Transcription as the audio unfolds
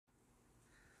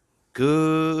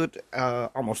Good,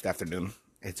 almost afternoon.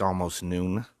 It's almost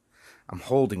noon. I'm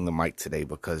holding the mic today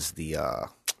because the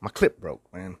my clip broke,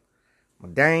 man. My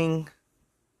dang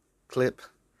clip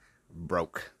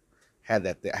broke. I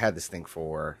had this thing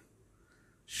for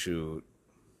shoot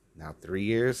now 3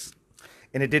 years,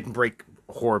 and it didn't break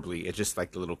horribly. It's just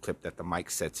like the little clip that the mic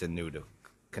sets in new to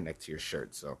connect to your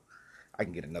shirt. So I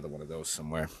can get another one of those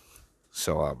somewhere.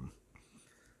 So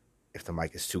if the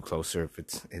mic is too close or if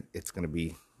it's gonna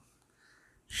be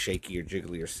shaky or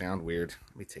jiggly or sound weird.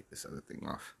 Let me take this other thing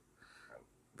off.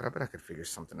 But I bet I could figure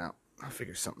something out. I'll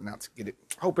figure something out to get it.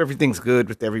 Hope everything's good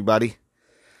with everybody.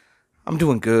 I'm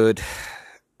doing good.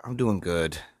 I'm doing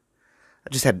good. I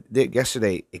just had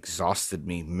yesterday exhausted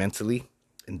me mentally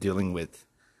in dealing with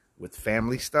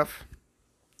family stuff.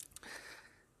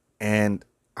 And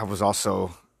I was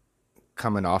also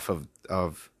coming off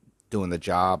of doing the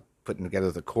job, putting together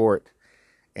the court,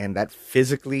 and that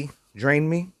physically drained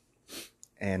me.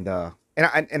 And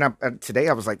today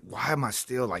I was like, why am I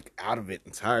still like out of it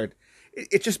and tired?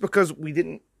 It's just because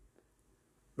we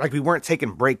weren't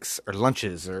taking breaks or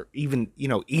lunches or even,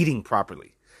 eating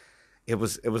properly. It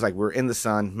was like we're in the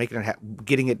sun,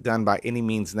 getting it done by any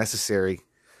means necessary,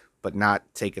 but not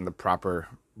taking the proper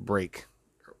break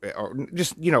or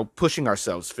just, pushing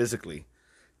ourselves physically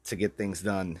to get things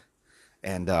done.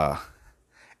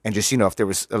 And just, if there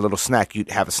was a little snack, you'd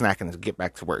have a snack and get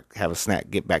back to work, have a snack,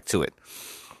 get back to it.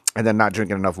 And then not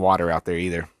drinking enough water out there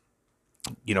either.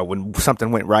 When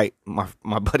something went right,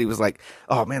 my buddy was like,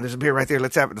 "Oh man, there's a beer right there.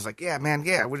 Let's have it." It's like, "Yeah, man,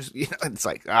 yeah." We're just, it's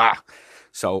like, ah.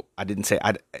 So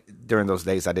during those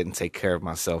days, I didn't take care of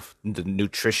myself. The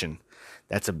nutrition,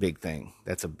 that's a big thing.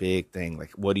 That's a big thing.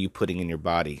 Like, what are you putting in your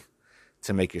body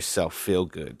to make yourself feel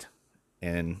good?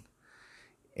 And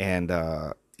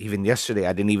even yesterday,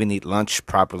 I didn't even eat lunch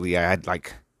properly. I had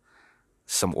like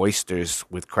some oysters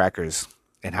with crackers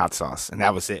and hot sauce, and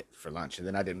that was it for lunch. And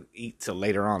then I didn't eat till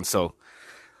later on. So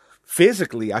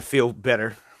physically, I feel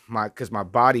better. Because my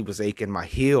body was aching.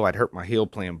 I'd hurt my heel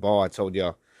playing ball. I told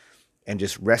y'all, and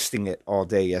just resting it all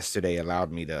day yesterday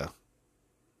allowed me to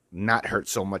not hurt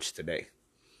so much today.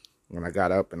 When I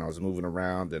got up and I was moving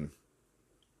around and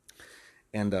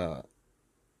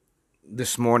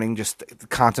this morning, just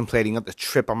contemplating the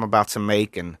trip I'm about to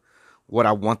make and what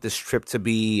I want this trip to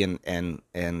be, and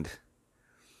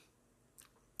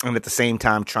at the same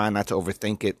time trying not to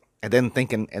overthink it, and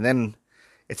then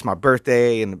it's my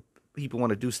birthday and people want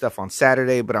to do stuff on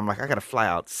Saturday, but I'm like, I gotta fly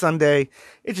out Sunday.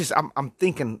 It's just I'm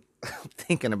thinking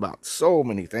about so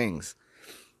many things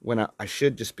when I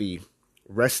should just be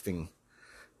resting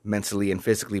mentally and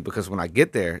physically, because when I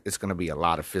get there, it's gonna be a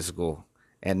lot of physical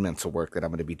and mental work that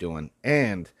I'm gonna be doing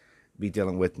and be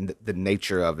dealing with the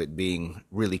nature of it being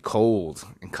really cold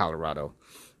in Colorado.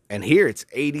 And here it's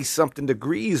 80 something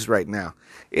degrees right now.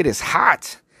 It is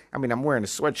hot. I mean, I'm wearing a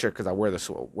sweatshirt because I wear the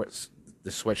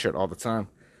sweatshirt all the time.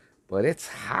 But it's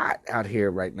hot out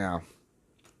here right now.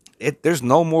 There's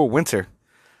no more winter.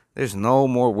 There's no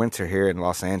more winter here in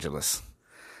Los Angeles.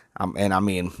 And I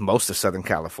mean, most of Southern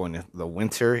California, the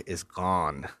winter is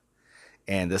gone.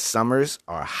 And the summers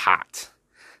are hot.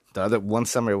 The other one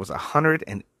summer, it was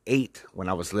 108 when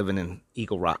I was living in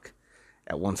Eagle Rock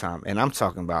at one time. And you're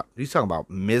talking about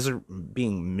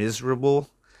being miserable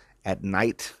at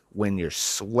night when you're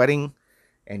sweating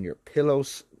and your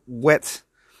pillow's wet.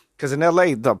 Because in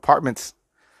LA, the apartments,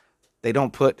 they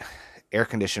don't put air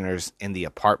conditioners in the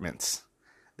apartments.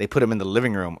 They put them in the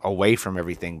living room away from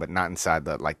everything, but not inside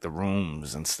the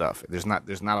rooms and stuff. There's not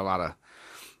a lot of,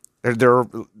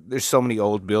 there's so many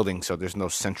old buildings, so there's no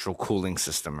central cooling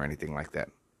system or anything like that.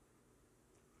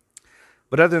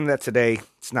 But other than that, today,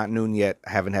 it's not noon yet. I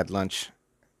haven't had lunch.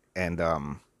 And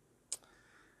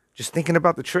just thinking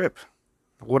about the trip,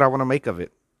 what I want to make of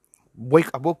it.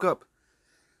 I woke up,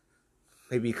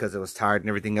 maybe because I was tired and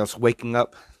everything else, waking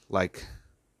up like,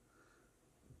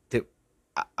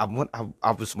 I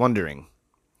was wondering,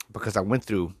 because I went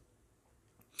through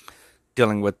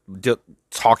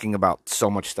talking about so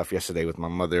much stuff yesterday with my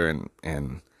mother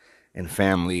and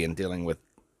family, and dealing with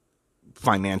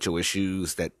financial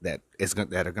issues that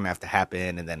are gonna have to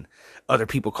happen, and then other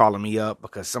people calling me up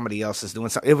because somebody else is doing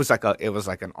something. It was just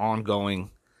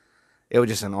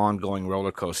an ongoing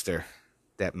roller coaster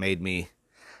that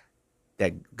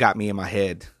got me in my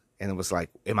head, and it was like,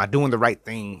 am I doing the right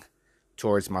thing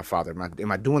towards my father?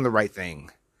 Am I doing the right thing?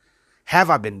 Have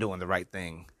I been doing the right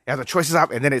thing? Are the choices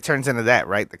out? And then it turns into that,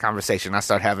 right? The conversation I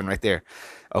start having right there.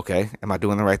 Okay, am I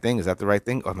doing the right thing? Is that the right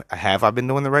thing? Or have I been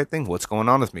doing the right thing? What's going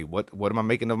on with me? What am I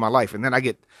making of my life? And then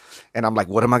I'm like,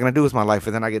 what am I going to do with my life?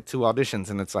 And then I get 2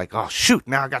 auditions, and it's like, oh shoot,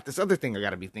 now I got this other thing I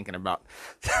got to be thinking about,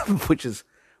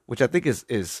 which I think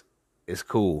is is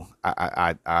cool.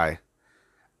 I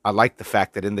like the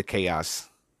fact that in the chaos,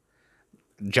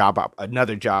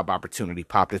 another job opportunity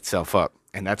popped itself up,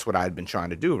 and that's what I had been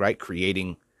trying to do, right?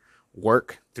 Creating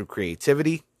work through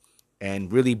creativity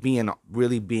and really being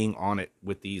on it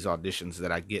with these auditions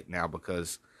that I get now,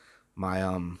 because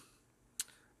my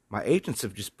my agents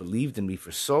have just believed in me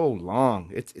for so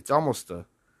long. It's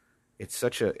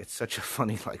such a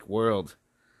funny like world,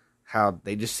 how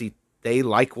they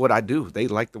like what I do. They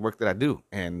like the work that I do,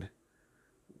 and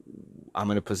I'm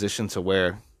in a position to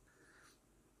where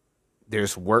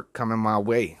there's work coming my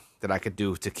way that I could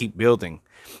do to keep building.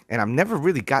 And I've never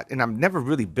really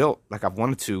built like I've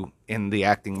wanted to in the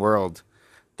acting world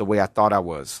the way I thought I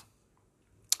was.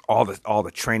 All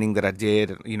the training that I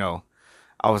did,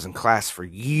 I was in class for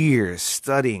years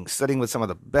studying with some of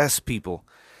the best people.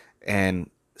 And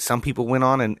some people went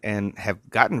on and have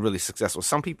gotten really successful.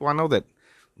 Some people I know that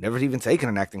never even taken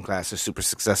an acting class are super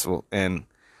successful. And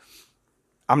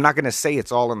I'm not going to say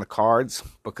it's all in the cards,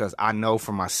 because I know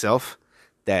for myself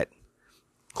that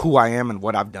who I am and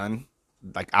what I've done,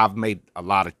 like I've made a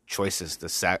lot of choices to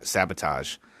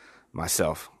sabotage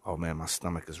myself. Oh man, my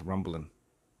stomach is rumbling.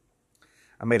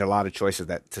 I made a lot of choices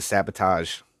to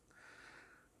sabotage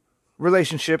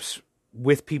relationships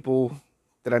with people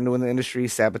that I knew in the industry,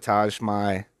 sabotage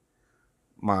my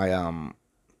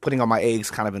putting all my eggs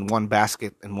kind of in one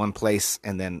basket in one place,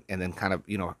 and then kind of,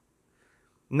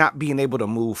 not being able to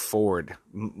move forward,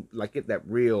 like get that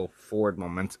real forward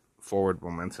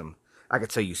momentum. I could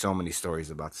tell you so many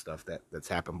stories about stuff that's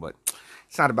happened, but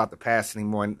it's not about the past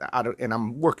anymore. And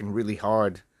I'm working really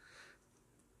hard,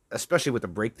 especially with the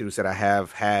breakthroughs that I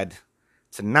have had,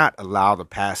 to not allow the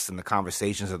past and the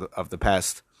conversations of the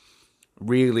past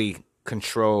really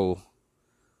control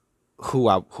who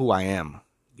I am.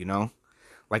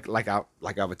 Like I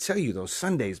would tell you, those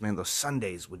Sundays, man, those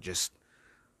Sundays would just,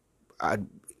 it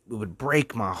would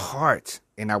break my heart,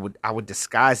 and I would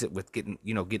disguise it with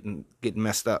getting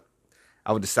messed up.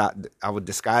 I would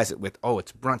disguise it with, oh,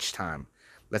 it's brunch time.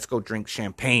 Let's go drink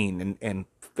champagne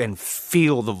and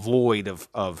feel the void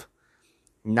of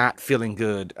not feeling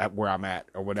good at where I'm at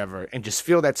or whatever, and just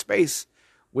feel that space,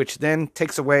 which then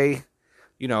takes away,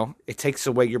 it takes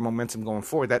away your momentum going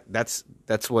forward. That's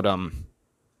what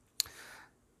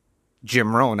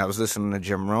Jim Rohn. I was listening to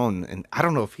Jim Rohn, and I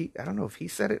don't know if he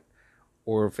said it,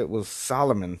 or if it was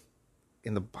Solomon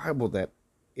in the Bible, that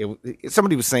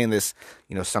somebody was saying this,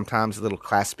 sometimes a little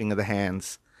clasping of the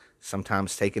hands,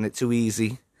 sometimes taking it too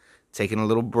easy, taking a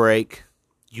little break.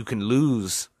 You can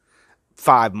lose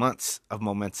 5 months of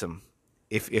momentum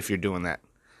if you're doing that,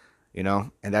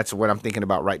 and that's what I'm thinking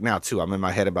about right now too. I'm in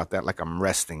my head about that, like I'm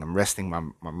resting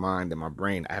my mind and my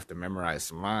brain. I have to memorize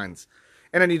some lines,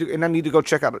 and I need to go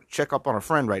check up on a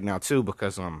friend right now too,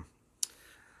 because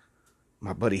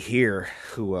my buddy here,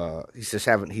 who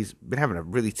he's been having a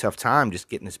really tough time just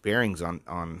getting his bearings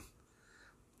on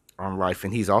life,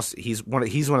 and he's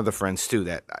one of the friends too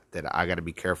that I got to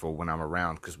be careful when I'm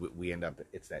around, because we end up,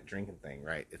 it's that drinking thing,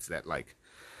 right? It's that like,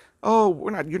 oh,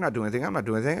 you're not doing anything, I'm not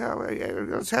doing anything. Oh,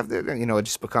 yeah, let's have the, it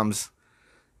just becomes.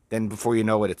 Then before you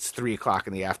know it, it's 3:00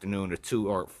 in the afternoon, or 2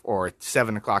 or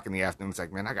 7:00 in the afternoon. It's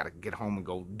like, man, I got to get home and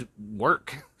go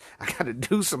work. I got to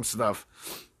do some stuff.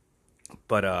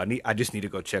 But I just need to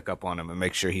go check up on him and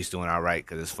make sure he's doing all right,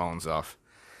 because his phone's off.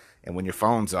 And when your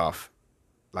phone's off,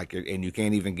 and you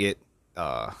can't even get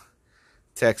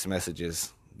text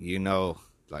messages,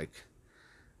 like,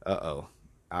 uh-oh.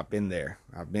 I've been there.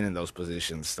 I've been in those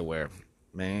positions to where,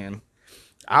 man,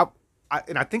 I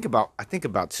think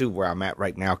about too where I'm at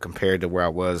right now compared to where I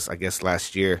was, I guess,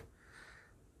 last year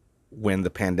when the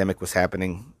pandemic was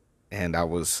happening, and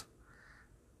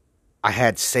I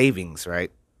had savings,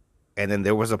 right? And then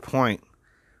there was a point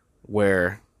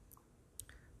where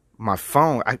my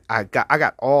phone, I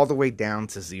got all the way down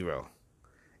to zero.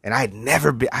 And I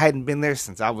hadn't been there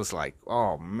since I was like,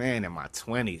 oh man, in my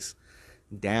 20s,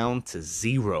 down to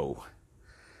zero.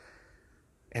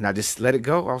 And I just let it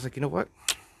go. I was like, you know what?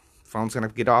 Phone's going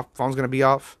to get off. Phone's going to be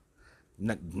off.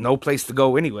 No place to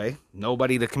go anyway.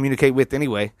 Nobody to communicate with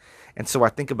anyway. And so I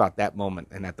think about that moment,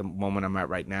 and at the moment I'm at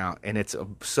right now. And it's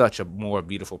such a more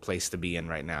beautiful place to be in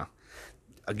right now.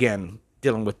 Again,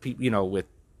 dealing with people,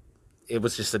 it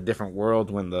was just a different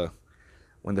world when the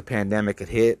pandemic had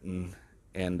hit, and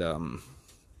when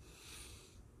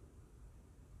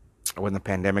the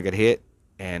pandemic had hit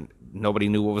and nobody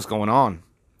knew what was going on.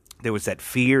 There was that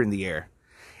fear in the air.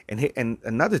 And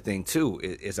another thing too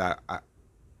is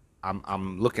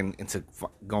I'm looking into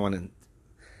going and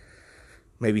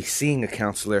maybe seeing a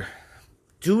counselor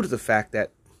due to the fact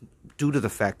that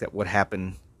what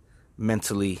happened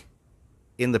mentally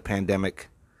in the pandemic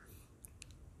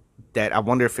that I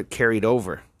wonder if it carried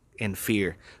over in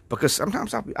fear. Because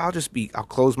sometimes I'll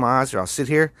close my eyes or I'll sit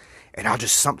here and I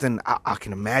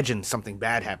can imagine something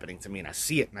bad happening to me and I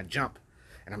see it and I jump.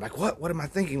 And I'm like, what am I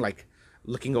thinking? Like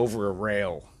looking over a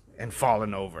rail and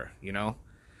falling over,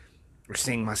 or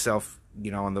seeing myself,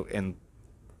 in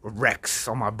wrecks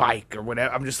on my bike or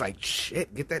whatever. I'm just like,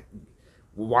 shit, get that.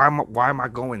 Why am I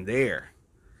going there?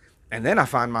 And then I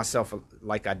find myself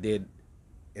like I did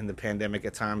in the pandemic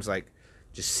at times, like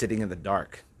just sitting in the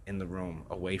dark in the room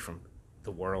away from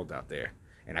the world out there.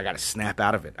 And I got to snap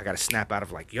out of it. I got to snap out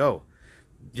of like, yo,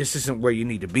 this isn't where you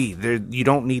need to be. You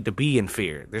don't need to be in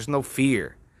fear. There's no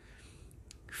fear.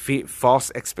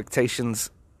 False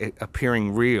expectations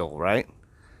appearing real, right?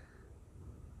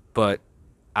 But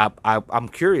I'm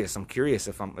curious. I'm curious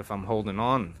if I'm holding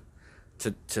on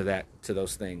to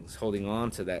those things, holding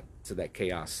on to that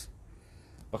chaos.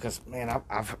 Because man,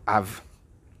 I've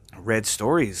read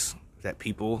stories that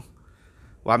people.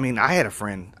 Well, I mean, I had a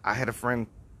friend.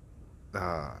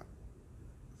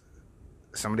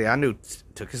 Somebody I knew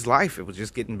took his life. It was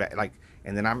just getting bad. Like,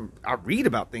 and then I read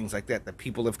about things like that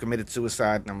people have committed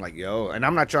suicide, and I'm like, yo. And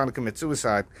I'm not trying to commit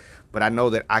suicide, but I know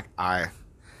that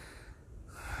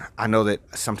I know that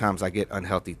sometimes I get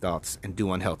unhealthy thoughts and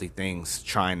do unhealthy things,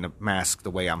 trying to mask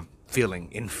the way I'm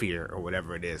feeling in fear or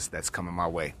whatever it is that's coming my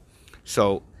way.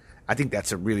 So I think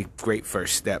that's a really great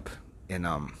first step in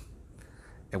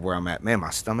where I'm at. Man, my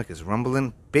stomach is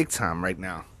rumbling big time right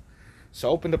now. So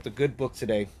I opened up the good book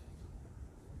today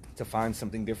to find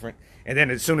something different. And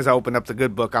then as soon as I open up the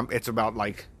good book, it's about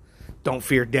like, don't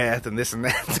fear death and this and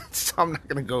that. So I'm not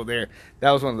going to go there.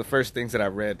 That was one of the first things that I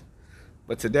read.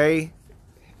 But today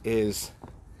is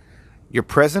your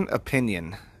present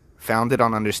opinion founded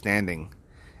on understanding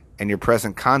and your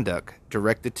present conduct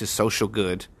directed to social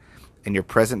good and your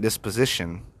present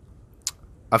disposition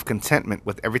of contentment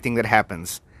with everything that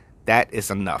happens, that is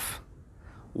enough.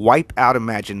 Wipe out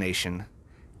imagination,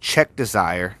 check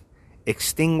desire,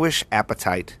 extinguish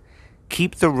appetite,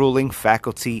 keep the ruling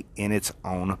faculty in its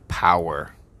own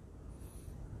power.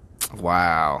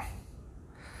 Wow.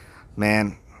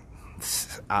 Man,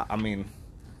 I mean,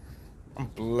 I'm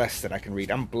blessed that I can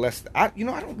read. I'm blessed. I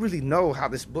don't really know how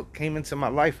this book came into my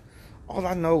life. All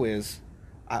I know is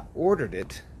I ordered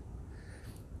it.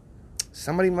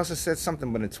 Somebody must have said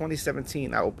something, but in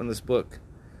 2017, I opened this book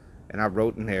and I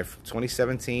wrote in there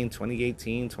 2017,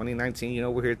 2018,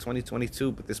 2019, we're here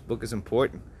 2022, but this book is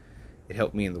important. It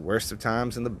helped me in the worst of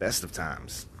times and the best of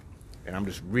times. And I'm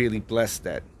just really blessed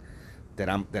that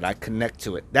I connect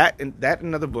to it. That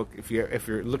another book, if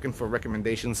you're looking for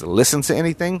recommendations to listen to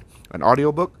anything, an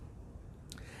audiobook,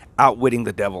 Outwitting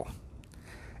the Devil.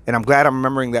 And I'm glad I'm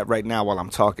remembering that right now while I'm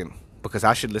talking, because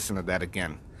I should listen to that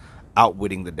again.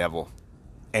 Outwitting the Devil.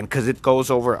 And because it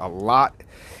goes over a lot,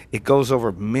 it goes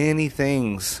over many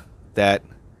things that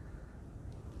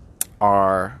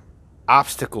are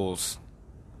obstacles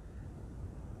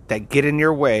that get in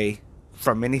your way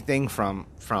from anything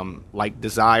from like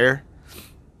desire,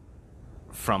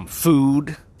 from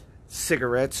food,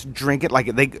 cigarettes, drink it,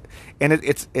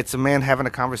 it's a man having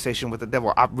a conversation with the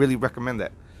devil. I really recommend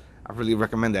that.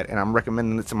 And I'm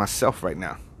recommending it to myself right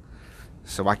now,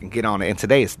 so I can get on it. And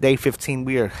today is day 15.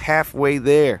 We are halfway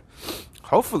there.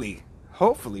 Hopefully,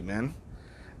 man.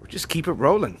 We'll just keep it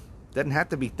rolling. Doesn't have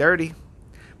to be 30,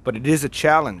 but it is a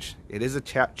challenge. It is a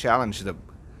challenge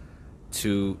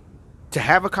to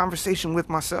have a conversation with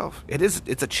myself.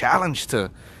 It's a challenge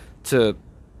to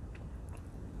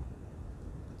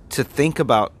think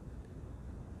about,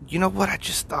 what I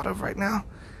just thought of right now?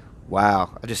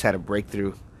 Wow, I just had a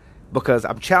breakthrough, because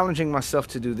I'm challenging myself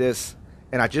to do this.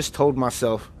 And I just told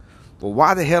myself, well,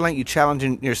 why the hell ain't you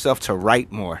challenging yourself to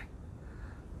write more?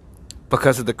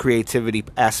 Because of the creativity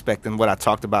aspect and what I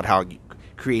talked about, how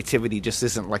creativity just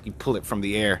isn't like you pull it from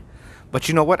the air. But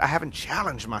you know what? I haven't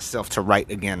challenged myself to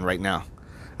write again right now.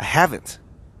 I haven't.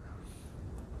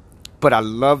 But I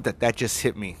love that just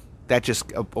hit me. That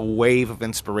just a wave of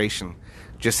inspiration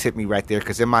just hit me right there.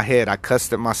 Because in my head, I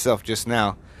cussed at myself just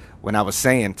now when I was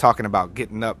talking about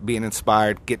getting up, being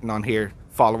inspired, getting on here,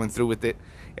 following through with it.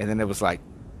 And then it was like,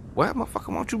 well, motherfucker,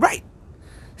 why don't you write?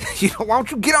 Why don't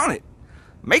you get on it?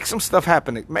 Make some stuff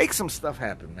happen. Make some stuff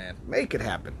happen, man. Make it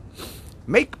happen.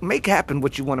 Make happen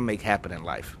what you want to make happen in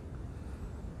life.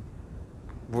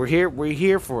 We're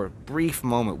here for a brief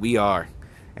moment. We are.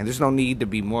 And there's no need to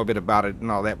be morbid about it and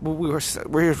all that. But we're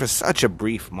here for such a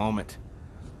brief moment.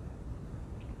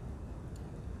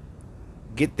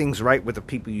 Get things right with the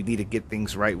people you need to get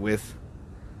things right with.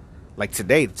 Like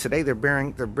today they're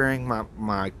burying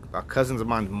my cousins of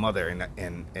mine's mother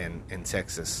in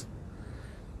Texas.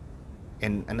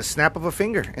 in a snap of a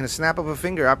finger. In a snap of a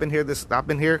finger. I've been here,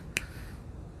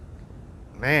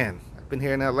 man, I've been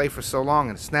here in LA for so long.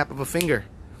 In a snap of a finger.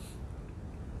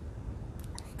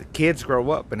 The kids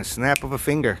grow up in a snap of a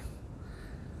finger.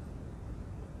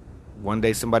 One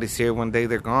day somebody's here, one day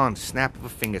they're gone. Snap of a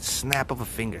finger, snap of a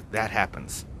finger. That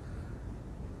happens.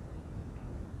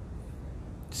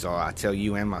 So I tell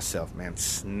you and myself, man,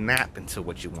 snap into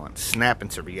what you want. Snap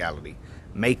into reality.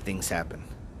 Make things happen.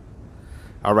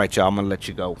 All right, y'all, I'm going to let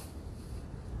you go.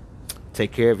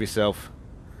 Take care of yourself.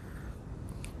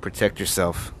 Protect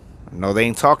yourself. I know they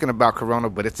ain't talking about Corona,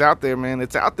 but it's out there, man.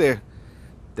 It's out there.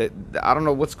 I don't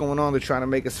know what's going on. They're trying to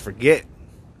make us forget.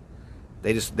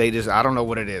 They just, I don't know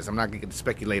what it is. I'm not going to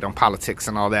speculate on politics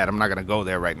and all that. I'm not going to go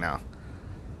there right now.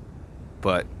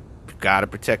 But you got to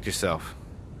protect yourself.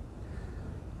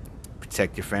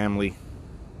 Protect your family.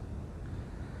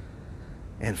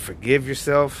 And forgive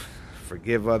yourself.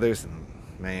 Forgive others. And,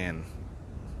 man,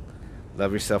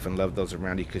 love yourself and love those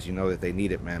around you because you know that they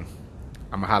need it, man.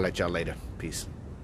 I'm going to holler at y'all later. Peace.